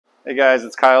Hey guys,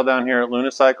 it's Kyle down here at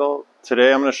Lunicycle.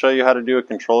 Today I'm going to show you how to do a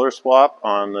controller swap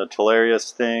on the Talaria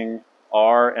Sting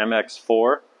R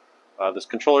MX3. This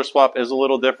controller swap is a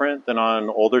little different than on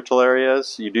older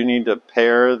Talarias. You do need to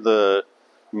pair the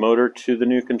motor to the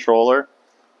new controller.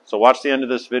 So watch the end of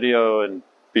this video and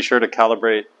be sure to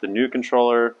calibrate the new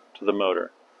controller to the motor.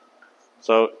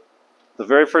 So the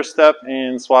very first step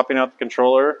in swapping out the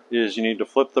controller is you need to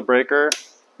flip the breaker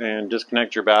and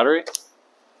disconnect your battery.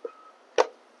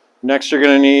 Next, you're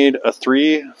going to need a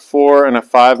 3, 4, and a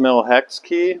 5 mil hex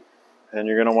key, and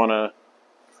you're going to want to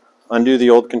undo the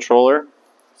old controller.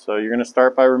 So you're going to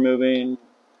start by removing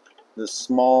this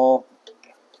small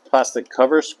plastic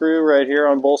cover screw right here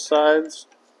on both sides.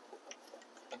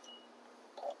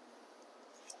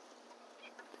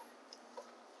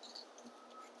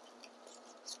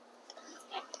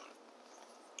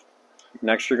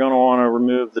 Next, you're going to want to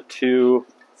remove the 2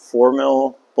 4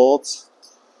 mil bolts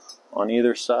on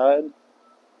either side.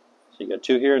 So you got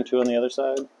 2 here and 2 on the other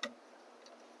side.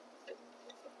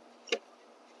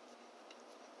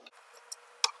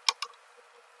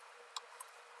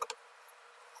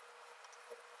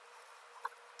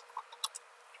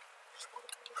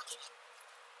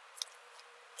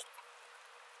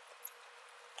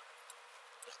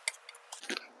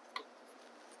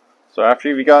 So after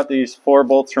you've got these 4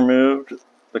 bolts removed,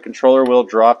 the controller will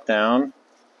drop down.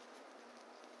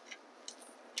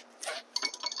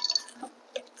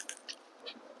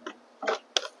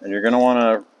 And you're going to want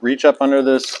to reach up under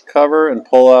this cover and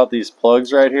pull out these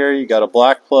plugs right here. You got a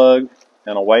black plug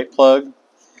and a white plug. And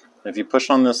if you push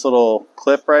on this little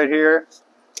clip right here,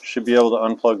 you should be able to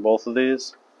unplug both of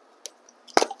these.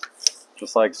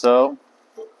 Just like so.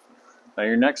 Now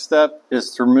your next step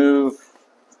is to remove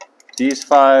these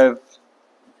 5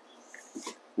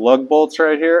 lug bolts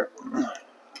right here.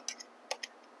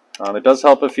 It does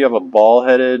help if you have a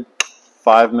ball-headed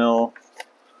 5 mil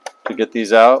to get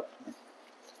these out.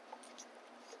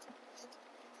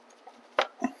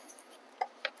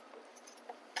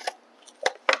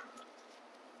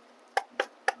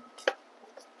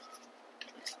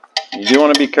 You do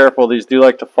want to be careful, these do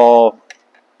like to fall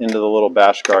into the little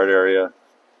bash guard area.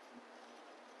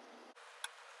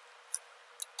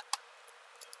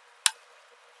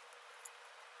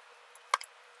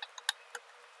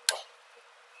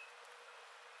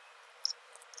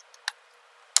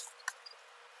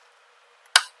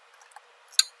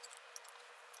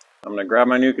 I'm going to grab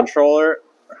my new controller,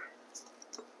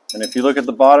 and if you look at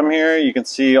the bottom here, you can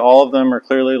see all of them are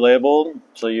clearly labeled.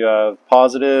 So you have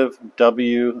positive,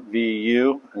 W, V,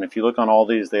 U, and if you look on all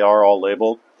these, they are all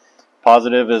labeled.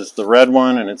 Positive is the red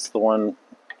one, and it's the one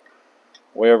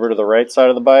way over to the right side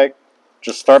of the bike.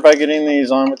 Just start by getting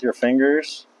these on with your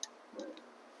fingers.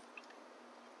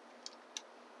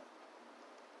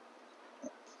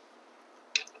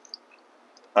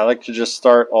 I like to just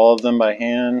start all of them by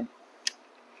hand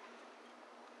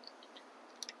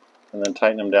and then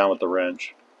tighten them down with the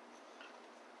wrench.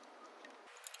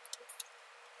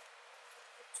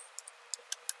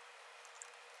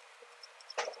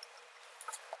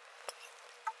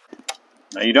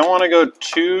 Now you don't want to go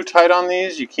too tight on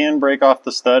these. You can break off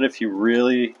the stud if you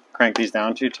really crank these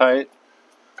down too tight.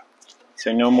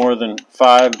 Say no more than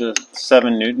 5 to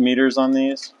 7 Newton meters on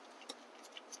these.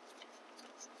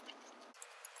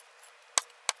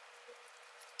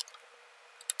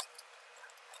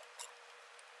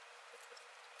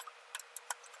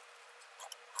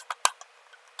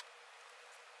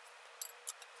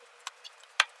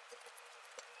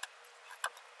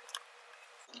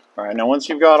 Alright, now once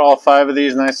you've got all 5 of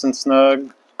these nice and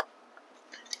snug,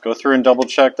 go through and double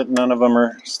check that none of them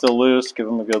are still loose. Give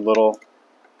them a good little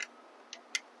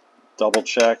double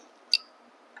check.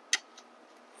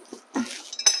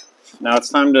 Now it's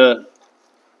time to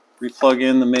replug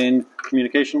in the main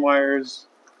communication wires.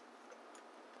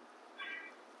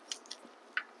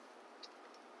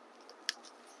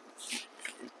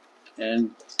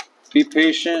 And be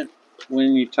patient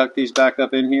when you tuck these back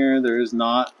up in here. There is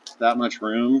not that much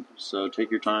room, so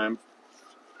take your time.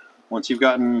 Once you've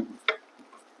gotten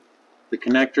the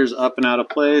connectors up and out of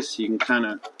place, you can kind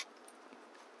of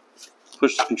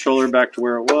push the controller back to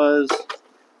where it was.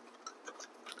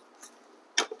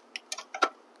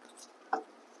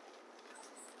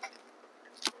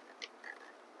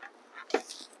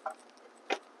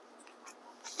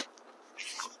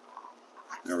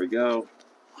 There we go.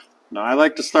 Now I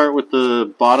like to start with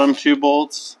the bottom 2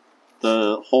 bolts.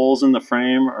 The holes in the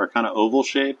frame are kind of oval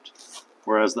shaped,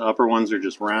 whereas the upper ones are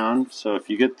just round. So if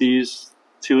you get these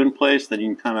 2 in place, then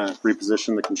you can kind of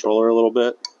reposition the controller a little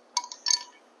bit.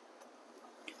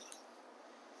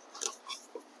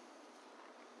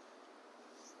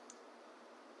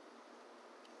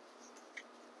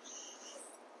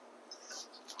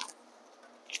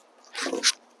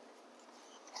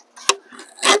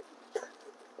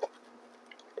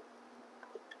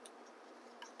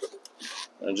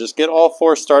 And just get all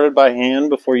four started by hand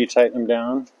before you tighten them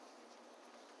down.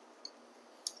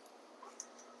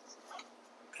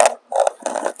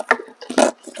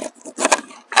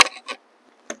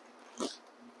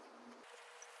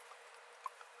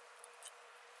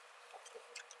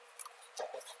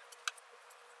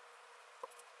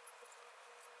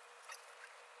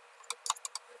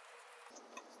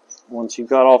 Once you've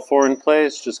got all four in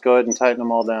place, just go ahead and tighten them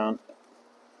all down.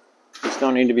 These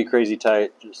don't need to be crazy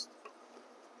tight. Just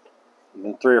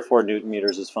even 3 or 4 Newton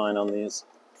meters is fine on these.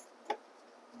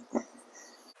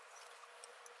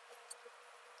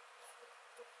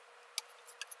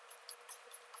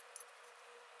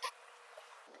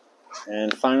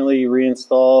 And finally, you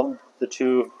reinstall the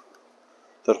two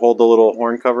that hold the little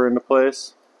horn cover into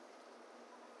place.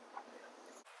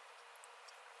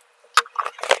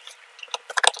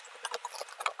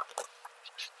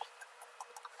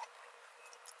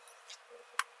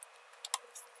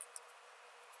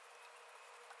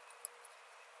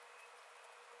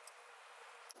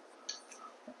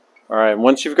 Alright,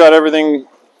 once you've got everything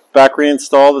back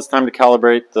reinstalled, it's time to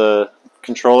calibrate the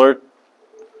controller.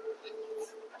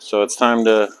 So it's time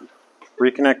to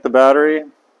reconnect the battery.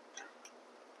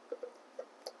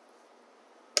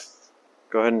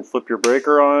 Go ahead and flip your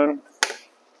breaker on.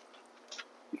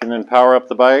 You can then power up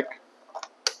the bike.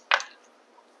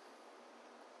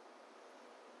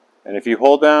 And if you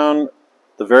hold down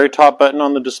the very top button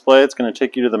on the display, it's going to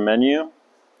take you to the menu.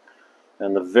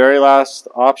 And the very last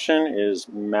option is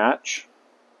match.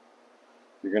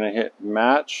 You're going to hit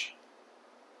match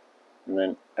and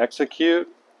then execute.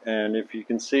 And if you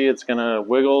can see, it's going to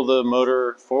wiggle the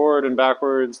motor forward and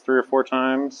backwards 3 or 4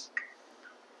 times.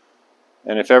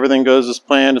 And if everything goes as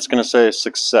planned, it's going to say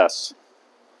success.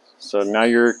 So now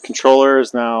your controller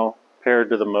is now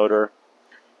paired to the motor.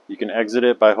 You can exit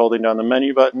it by holding down the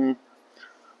menu button.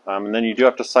 And then you do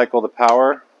have to cycle the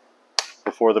power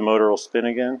before the motor will spin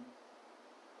again.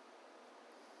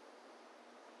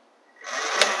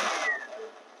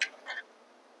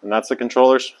 And that's the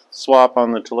controller swap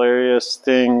on the Talaria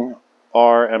Sting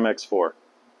R MX4.